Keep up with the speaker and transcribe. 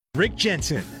Rick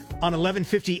Jensen on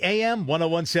 1150 AM,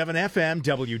 1017 FM,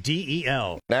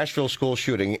 WDEL. Nashville school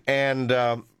shooting, and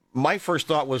my first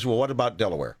thought was, well, what about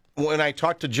Delaware? When I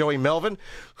talked to Joey Melvin,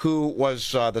 who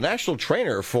was the national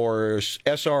trainer for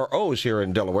SROs here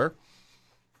in Delaware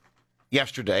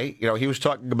yesterday, he was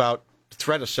talking about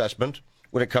threat assessment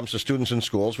when it comes to students in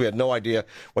schools. We had no idea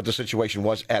what the situation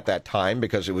was at that time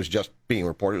because it was just being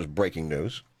reported. It was breaking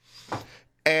news.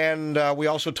 And we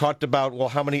also talked about, well,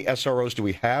 how many SROs do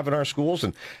we have in our schools,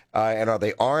 and are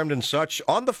they armed and such?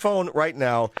 On the phone right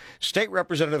now, State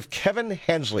Representative Kevin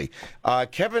Hensley.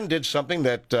 Kevin did something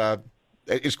that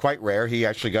is quite rare. He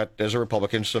actually got, as a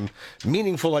Republican, some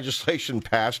meaningful legislation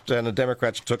passed, and the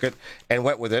Democrats took it and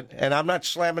went with it. And I'm not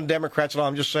slamming Democrats at all.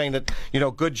 I'm just saying that,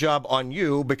 good job on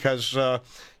you, because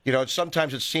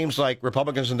sometimes it seems like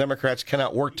Republicans and Democrats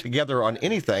cannot work together on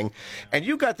anything. And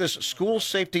you got this school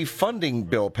safety funding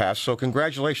bill passed, so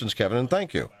congratulations, Kevin, and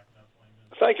thank you.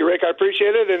 Thank you, Rick. I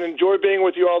appreciate it and enjoy being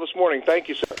with you all this morning. Thank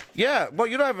you, sir. Yeah, well,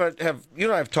 you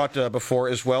and I have talked before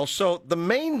as well. So the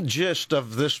main gist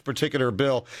of this particular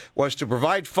bill was to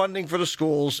provide funding for the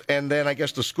schools, and then I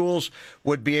guess the schools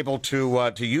would be able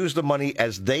to use the money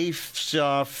as they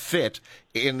fit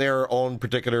in their own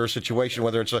particular situation,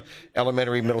 whether it's a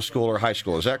elementary, middle school, or high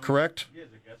school. Is that correct?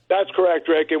 That's correct,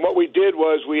 Rick. And what we did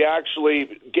was we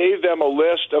actually gave them a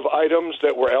list of items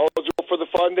that were eligible for the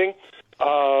funding.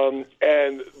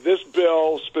 And this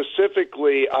bill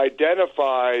specifically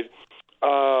identified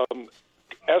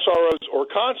SROs or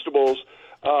constables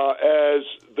as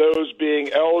those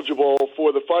being eligible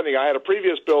for the funding. I had a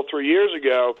previous bill 3 years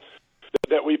ago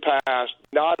that we passed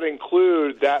not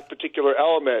include that particular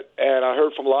element, and I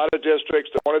heard from a lot of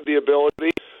districts that wanted the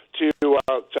ability to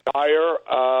hire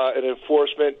an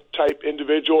enforcement type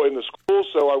individual in the school.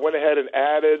 So I went ahead and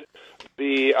added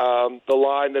the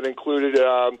line that included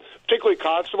particularly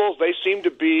constables. They seem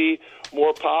to be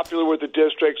more popular with the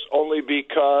districts only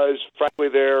because, frankly,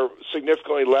 they're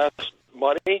significantly less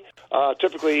money,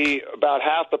 typically about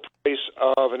half the price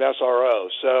of an SRO.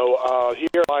 So here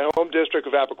in my home district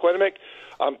of Appoquinimink,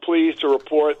 I'm pleased to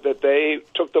report that they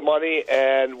took the money,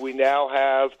 and we now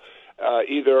have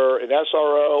either an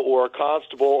SRO or a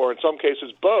constable, or in some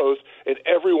cases both, in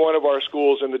every one of our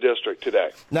schools in the district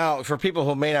today. Now, for people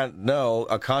who may not know,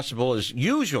 a constable is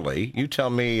usually, you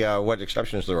tell me what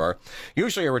exceptions there are,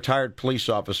 usually a retired police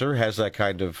officer has that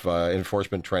kind of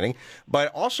enforcement training,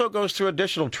 but also goes through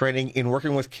additional training in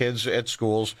working with kids at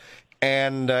schools.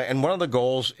 And one of the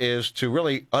goals is to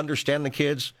really understand the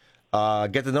kids,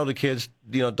 get to know the kids,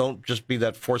 don't just be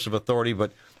that force of authority,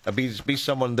 but be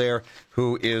someone there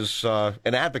who is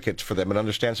an advocate for them and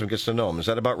understands them, gets to know them. Is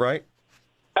that about right?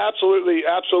 Absolutely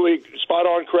spot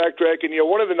on, correct, Rick. And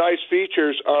one of the nice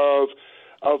features of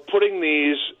putting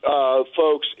these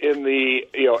folks in the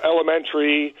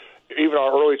elementary, even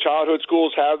our early childhood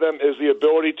schools have them, is the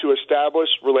ability to establish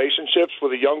relationships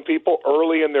with the young people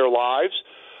early in their lives,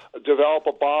 develop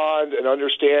a bond, an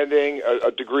understanding,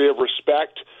 a degree of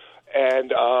respect.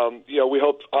 And, we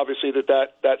hope, obviously,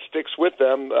 that sticks with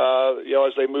them,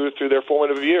 as they move through their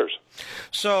formative years.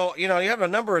 So, you have a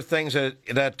number of things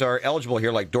that are eligible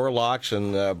here, like door locks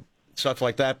and stuff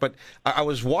like that. But I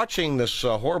was watching this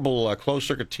horrible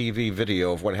closed-circuit TV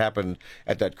video of what happened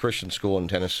at that Christian school in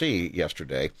Tennessee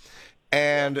yesterday,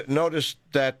 and noticed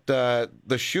that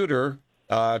the shooter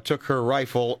took her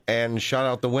rifle and shot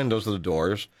out the windows of the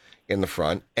doors in the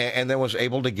front, and then was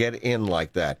able to get in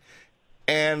like that.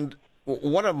 And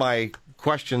one of my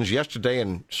questions yesterday,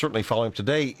 and certainly following up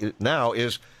today now,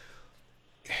 is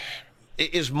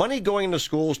money going into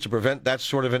schools to prevent that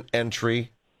sort of an entry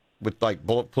with like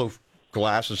bulletproof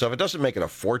glass and stuff? It doesn't make it a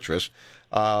fortress,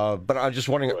 but I'm just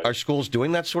wondering, are schools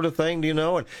doing that sort of thing? Do you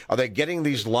know? And are they getting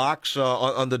these locks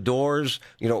on the doors?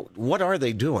 What are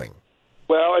they doing?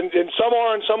 Well, and some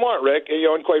are and some aren't, Rick.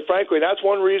 And quite frankly, that's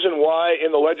one reason why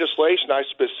in the legislation I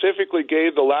specifically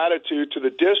gave the latitude to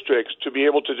the districts to be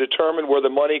able to determine where the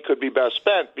money could be best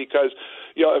spent. Because,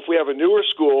 if we have a newer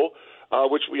school,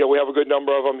 which we have a good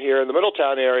number of them here in the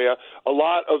Middletown area, a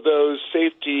lot of those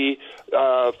safety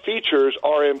features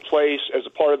are in place as a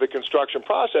part of the construction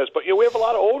process. But, we have a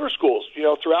lot of older schools,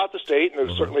 throughout the state, and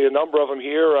there's certainly a number of them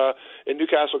here in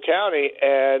Newcastle County.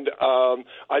 And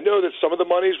I know that some of the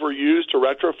monies were used to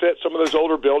retrofit some of those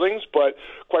older buildings, but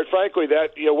quite frankly,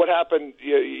 that what happened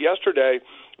yesterday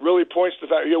really points to the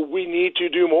fact we need to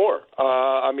do more.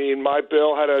 My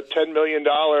bill had a $10 million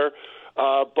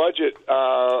budget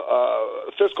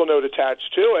fiscal note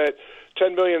attached to it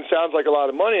 $10 million sounds like a lot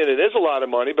of money, and it is a lot of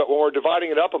money, but when we're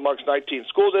dividing it up amongst 19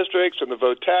 school districts and the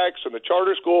vote-tax and the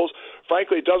charter schools,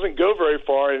 frankly, it doesn't go very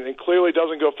far, and it clearly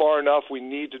doesn't go far enough. We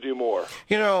need to do more.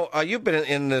 You know, you've been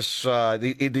in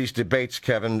these debates,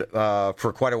 Kevin,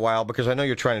 for quite a while, because I know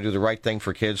you're trying to do the right thing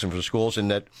for kids and for schools, and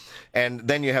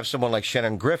then you have someone like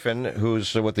Shannon Griffin,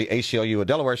 who's with the ACLU of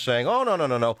Delaware, saying, oh,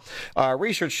 no.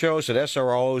 Research shows that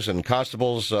SROs and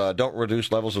constables don't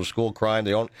reduce levels of school crime.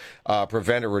 They don't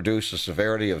prevent or reduce the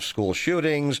severity of school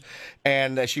shootings.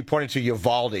 And she pointed to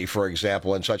Uvalde, for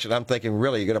example, and such. And I'm thinking,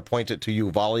 really, you're going to point it to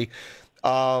Uvalde?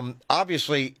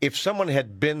 Obviously, if someone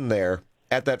had been there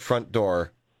at that front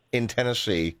door in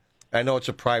Tennessee, I know it's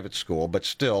a private school, but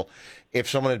still, if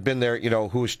someone had been there, you know,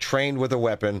 who's trained with a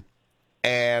weapon,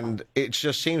 and it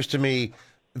just seems to me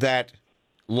that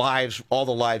all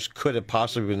the lives could have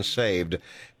possibly been saved.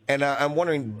 And I'm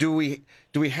wondering, do we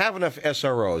have enough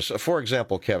SROs? For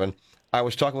example, Kevin, I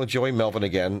was talking with Joey Melvin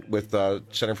again with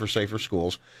Center for Safe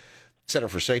Schools,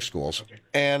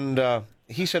 and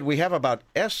he said we have about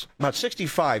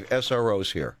 65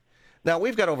 SROs here. Now,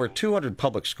 we've got over 200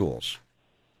 public schools.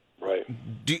 Right.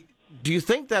 Do you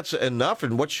think that's enough,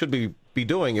 and what should we be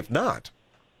doing if not?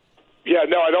 Yeah,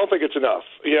 no, I don't think it's enough.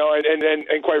 You know,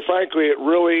 and quite frankly, it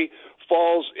really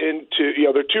falls into, you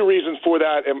know, there are two reasons for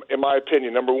that, in my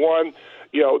opinion. Number one,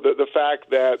 you know, the fact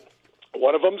that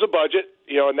one of them's a budget,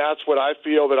 you know, and that's what I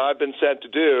feel that I've been sent to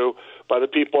do by the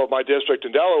people of my district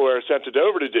in Delaware, sent it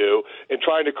over to do in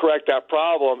trying to correct that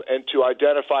problem and to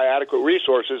identify adequate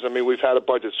resources. I mean, we've had a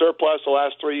budget surplus the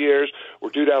last 3 years. We're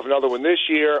due to have another one this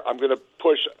year. I'm going to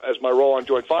push, as my role on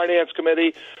Joint Finance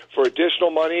Committee, for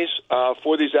additional monies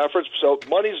for these efforts. So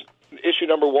money's issue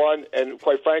number one, and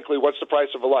quite frankly, what's the price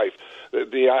of a life?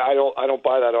 I don't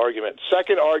buy that argument.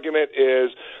 Second argument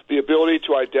is the ability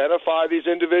to identify these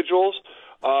individuals,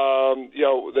 you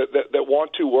know, that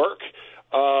want to work.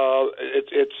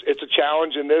 It's a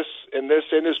challenge in this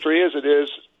industry, as it is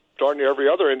darn near every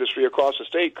other industry across the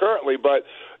state currently. But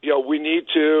you know, we need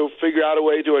to figure out a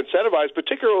way to incentivize,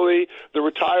 particularly the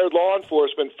retired law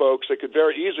enforcement folks that could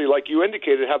very easily, like you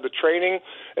indicated, have the training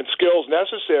and skills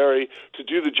necessary to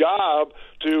do the job,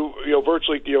 to, you know,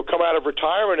 virtually, you know, come out of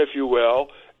retirement, if you will,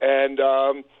 and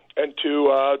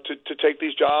to take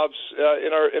these jobs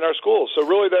in our schools. So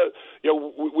really,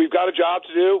 we've got a job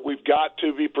to do. We've got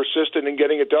to be persistent in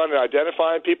getting it done and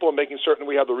identifying people and making certain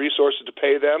we have the resources to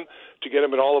pay them to get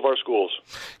them in all of our schools.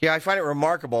 Yeah, I find it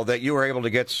remarkable that you were able to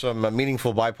get some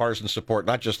meaningful bipartisan support,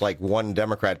 not just like one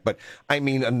Democrat, but I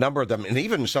mean a number of them, and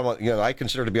even some, you know, I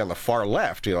consider to be on the far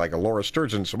left, you know, like a Laura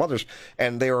Sturgeon and some others,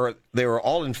 and they were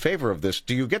all in favor of this.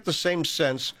 Do you get the same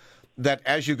sense that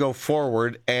as you go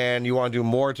forward and you want to do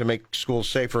more to make schools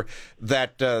safer,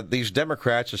 that these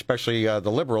Democrats, especially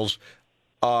the liberals,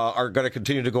 are going to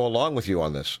continue to go along with you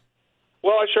on this?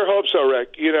 Well, I sure hope so,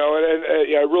 Rick. You know, and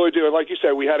I really do. And like you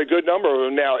said, we had a good number of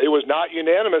them. Now, it was not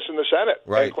unanimous in the Senate.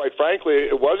 Right. And quite frankly,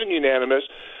 it wasn't unanimous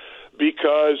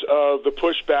because of the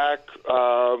pushback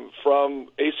from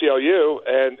ACLU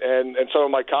and some of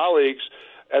my colleagues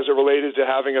as it related to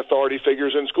having authority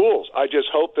figures in schools. I just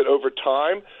hope that over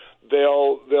time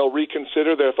they'll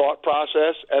reconsider their thought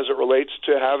process as it relates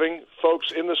to having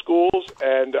folks in the schools,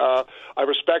 and I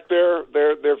respect their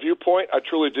viewpoint. I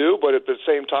truly do, but at the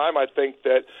same time, I think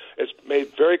that it's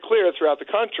made very clear throughout the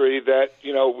country that,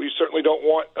 you know, we certainly don't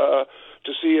want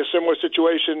to see a similar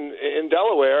situation in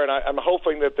Delaware, and I'm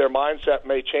hoping that their mindset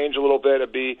may change a little bit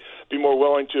and be more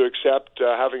willing to accept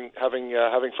having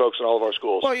folks in all of our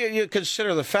schools. Well, you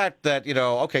consider the fact that, you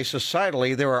know, okay,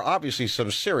 societally there are obviously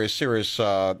some serious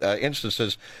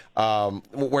instances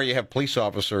where you have police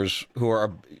officers who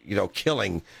are, you know,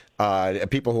 killing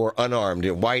people who are unarmed,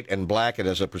 you know, white and black, and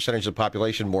as a percentage of the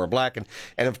population, more black, and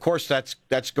of course that's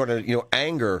going to, you know,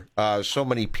 anger so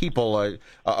many people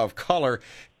of color.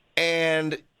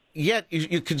 And yet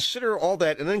you consider all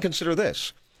that, and then consider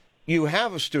this. You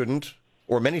have a student,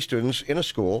 or many students, in a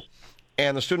school,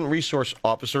 and the student resource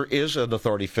officer is an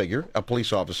authority figure, a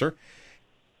police officer,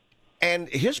 and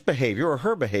his behavior or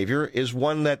her behavior is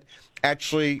one that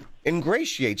actually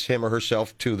ingratiates him or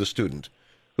herself to the student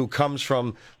who comes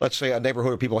from, let's say, a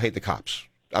neighborhood where people hate the cops.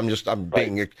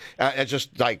 It's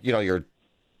just like, you know, your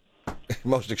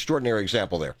most extraordinary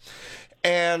example there.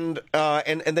 And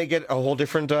they get a whole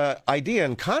different idea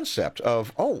and concept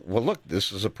of, oh, well, look,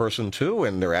 this is a person too,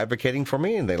 and they're advocating for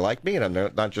me, and they like me, and they're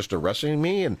not just arresting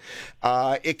me, and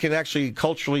it can actually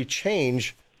culturally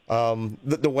change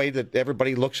the way that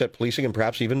everybody looks at policing and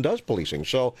perhaps even does policing.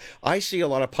 So I see a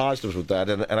lot of positives with that,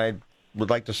 and I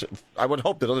would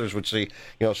hope that others would see,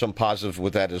 you know, some positive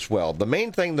with that as well. The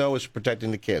main thing, though, is protecting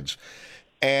the kids.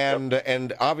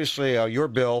 And obviously your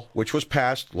bill, which was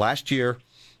passed last year,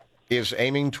 is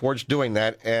aiming towards doing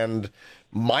that. And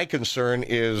my concern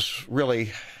is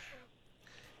really,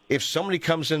 if somebody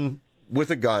comes in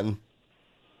with a gun,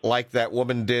 like that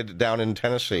woman did down in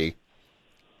Tennessee,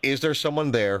 is there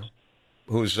someone there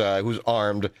who's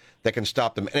armed that can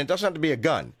stop them? And it doesn't have to be a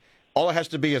gun. All it has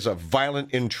to be is a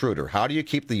violent intruder. How do you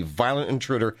keep the violent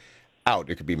intruder out?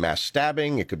 It could be mass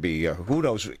stabbing. It could be, who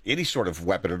knows, any sort of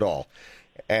weapon at all.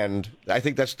 And I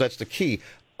think that's the key.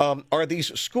 Are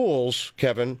these schools,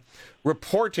 Kevin,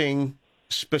 reporting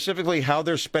specifically how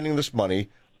they're spending this money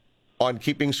on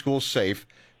keeping schools safe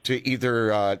to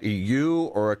either you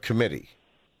or a committee?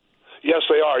 Yes,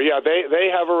 they are. Yeah, they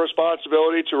have a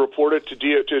responsibility to report it to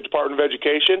the Department of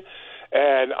Education,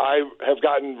 and I have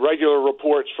gotten regular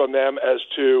reports from them as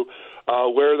to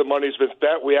where the money's been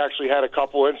spent. We actually had a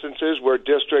couple instances where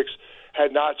districts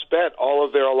had not spent all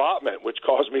of their allotment, which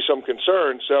caused me some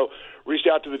concern. So reached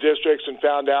out to the districts and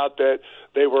found out that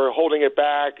they were holding it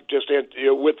back just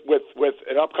with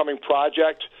an upcoming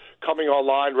project coming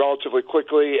online relatively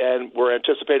quickly, and we're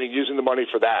anticipating using the money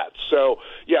for that. So,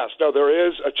 yes, no, there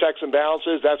is a checks and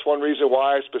balances. That's one reason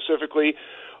why I specifically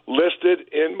listed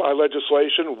in my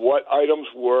legislation what items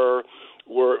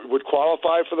would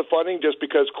qualify for the funding, just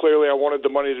because clearly I wanted the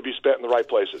money to be spent in the right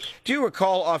places. Do you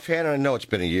recall offhand, and I know it's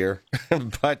been a year,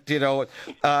 but,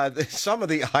 some of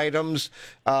the items,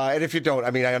 and if you don't,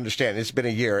 I mean, I understand, it's been a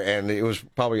year, and it was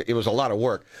a lot of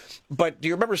work. But do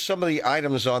you remember some of the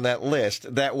items on that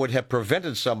list that would have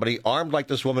prevented somebody, armed like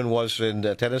this woman was in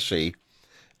Tennessee,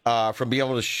 from being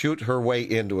able to shoot her way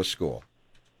into a school?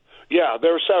 Yeah,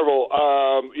 there are several.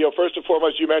 First and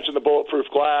foremost, you mentioned the bulletproof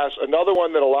glass. Another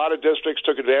one that a lot of districts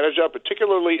took advantage of,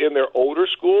 particularly in their older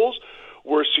schools,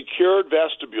 were secured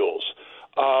vestibules.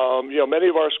 Many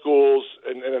of our schools,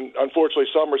 and unfortunately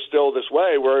some are still this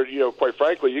way, where, quite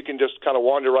frankly, you can just kind of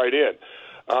wander right in,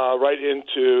 right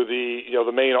into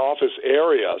the main office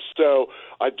area. So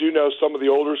I do know some of the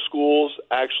older schools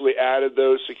actually added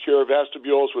those secure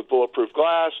vestibules with bulletproof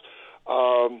glass.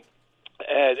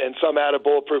 And some added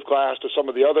bulletproof glass to some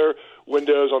of the other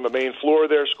windows on the main floor of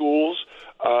their schools.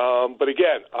 But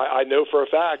again, I know for a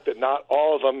fact that not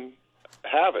all of them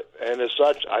have it. And as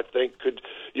such, I think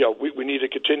we need to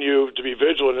continue to be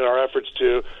vigilant in our efforts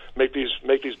to make the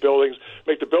buildings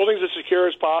as secure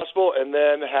as possible, and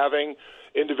then having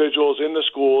individuals in the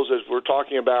schools, as we're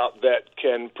talking about, that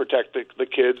can protect the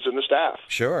kids and the staff.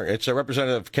 Sure. It's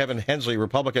Representative Kevin Hensley,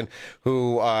 Republican,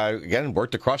 who, again,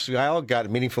 worked across the aisle, got a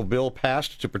meaningful bill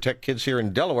passed to protect kids here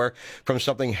in Delaware from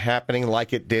something happening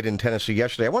like it did in Tennessee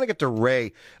yesterday. I want to get to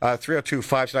Ray,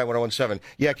 302-579-1017.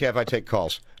 Yeah, Kev, I take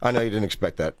calls. I know you didn't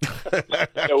expect that.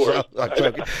 No worries.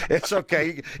 It's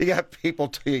okay. You got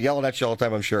people yelling at you all the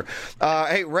time, I'm sure.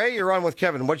 Hey, Ray, you're on with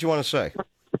Kevin. What do you want to say?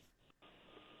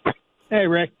 Hey,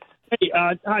 Rick. Hey,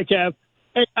 hi, Kev.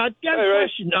 Hey, got a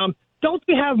question. Don't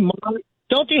you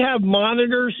have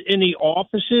monitors in the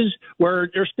offices where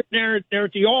they're sitting there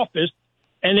at the office,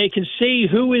 and they can see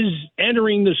who is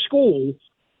entering the school?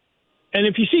 And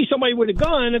if you see somebody with a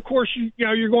gun, of course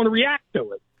you're going to react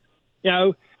to it.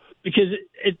 Because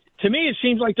to me it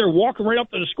seems like they're walking right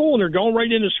up to the school and they're going right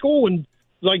into school, and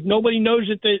like nobody knows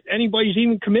that anybody's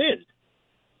even come in.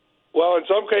 Well, in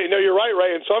some cases, you're right,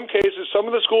 Ray. In some cases, some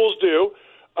of the schools do,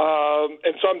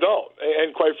 and some don't.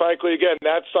 And quite frankly, again,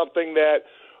 that's something that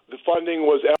the funding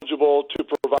was eligible to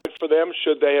provide for them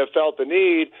should they have felt the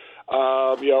need.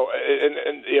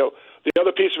 The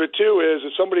other piece of it too is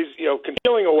if somebody's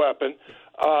concealing a weapon,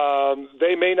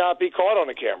 they may not be caught on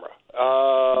a camera.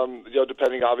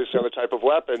 Depending obviously on the type of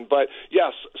weapon. But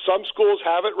yes, some schools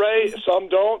have it, Ray. Some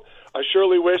don't. I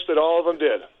surely wish that all of them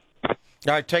did. All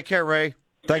right, take care, Ray.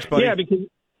 Thanks, buddy. Yeah, because...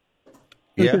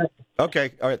 Yeah.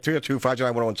 Okay. All right.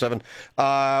 302-509-1017.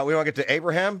 We want to get to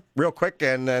Abraham real quick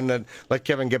and then let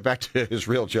Kevin get back to his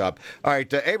real job. All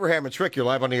right. Abraham, it's Rick. You're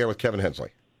live on the air with Kevin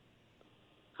Hensley.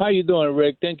 How you doing,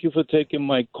 Rick? Thank you for taking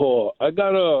my call. I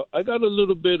got a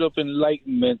little bit of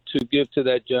enlightenment to give to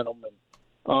that gentleman.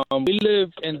 We live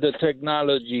in the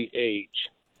technology age,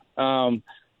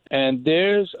 and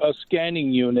there's a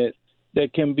scanning unit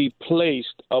that can be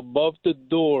placed above the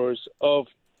doors of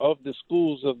the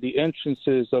schools, of the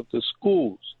entrances of the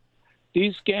schools.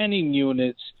 These scanning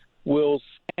units will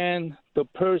scan the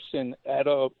person at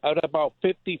about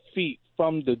 50 feet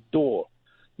from the door.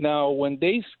 Now, when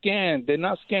they scan, they're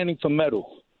not scanning for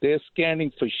metal. They're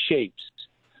scanning for shapes.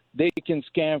 They can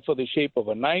scan for the shape of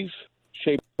a knife,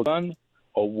 shape of a gun,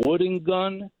 a wooden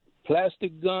gun,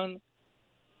 plastic gun.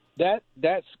 That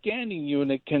scanning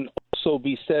unit can also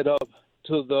be set up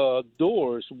to the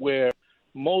doors, where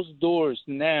most doors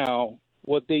now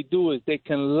what they do is they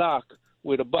can lock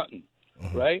with a button,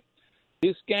 right?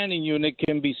 This scanning unit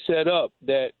can be set up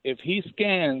that if he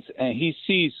scans and he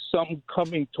sees something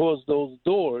coming towards those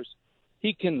doors,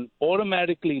 he can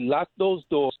automatically lock those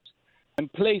doors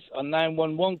and place a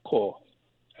 911 call.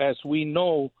 As we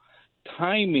know,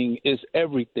 timing is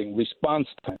everything, response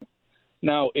time.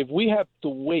 Now, if we have to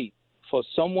wait for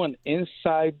someone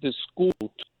inside the school to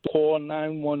call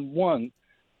 911,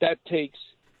 that takes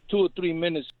 2 or 3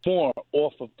 minutes more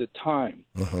off of the time.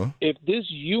 If this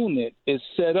unit is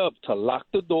set up to lock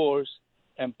the doors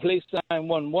and place the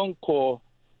 911 call,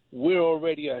 we're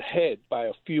already ahead by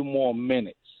a few more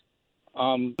minutes.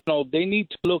 They need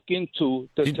to look into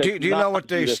the technology.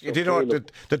 Do you know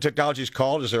what the technology is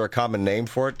called? Is there a common name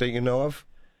for it that you know of?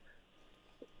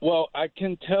 Well, I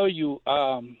can tell you,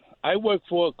 I work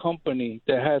for a company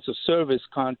that has a service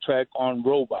contract on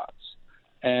robots,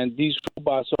 and these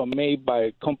robots are made by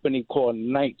a company called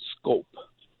Nightscope,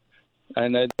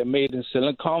 and they're made in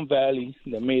Silicon Valley.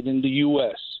 They're made in the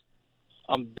U.S.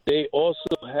 They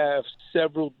also have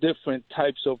several different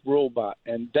types of robot,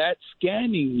 and that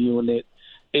scanning unit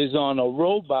is on a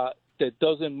robot that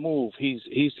doesn't move. He's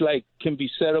like can be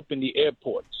set up in the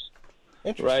airports,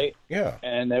 right? Yeah.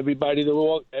 And everybody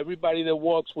that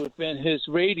walks within his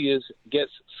radius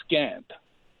gets scanned.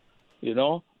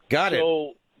 Got it.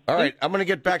 So all right, I'm going to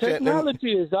get back to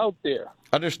technology is out there.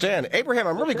 Understand, Abraham.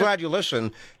 I'm really glad you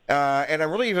listened, and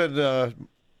I'm really even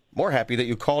more happy that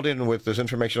you called in with this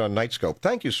information on Nightscope.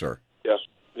 Thank you, sir. Yes.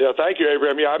 Yeah, thank you,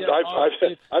 Abraham. Yeah,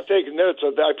 I've taken notes.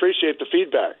 I appreciate the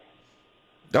feedback.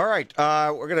 All right,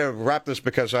 we're going to wrap this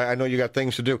because I know you got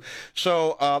things to do.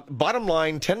 So, bottom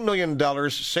line, $10 million,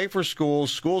 safer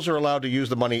schools. Schools are allowed to use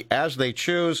the money as they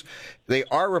choose. They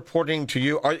are reporting to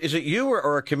you. Is it you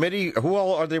or a committee? Who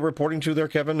all are they reporting to there,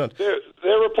 Kevin? They're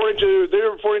reporting to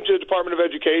the Department of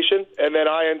Education, and then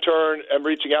I, in turn, am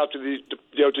reaching out to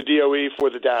to DOE for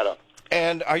the data.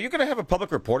 And are you going to have a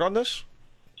public report on this?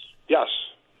 Yes.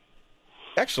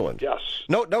 Excellent. Yes.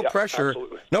 No pressure.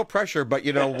 Absolutely. No pressure. But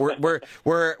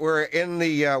we're in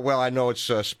the I know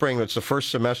it's spring. It's the first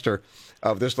semester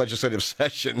of this legislative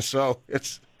session, so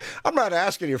I'm not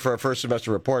asking you for a first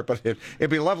semester report, but it'd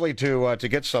be lovely to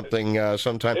get something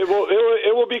sometime. It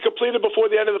will be completed before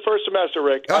the end of the first semester,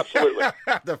 Rick. Absolutely.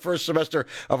 The first semester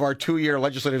of our 2-year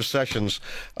legislative sessions.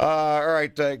 All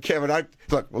right, Kevin.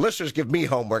 Look, listeners give me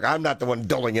homework. I'm not the one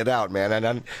doling it out, man,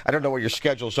 and I don't know what your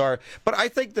schedules are. But I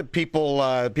think that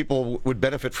people would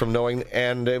benefit from knowing,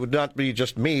 and it would not be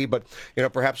just me, but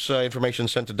perhaps information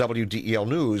sent to WDEL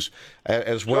News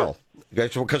as well. Sure.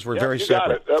 Because we're very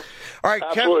separate. Got it. All right,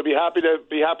 absolutely. Kevin,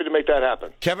 be happy to make that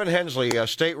happen. Kevin Hensley,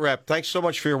 state rep. Thanks so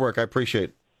much for your work. I appreciate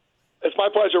it. It's my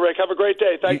pleasure, Rick. Have a great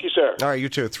day. Thank you, sir. All right, you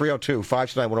too.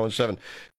 302-529-1017.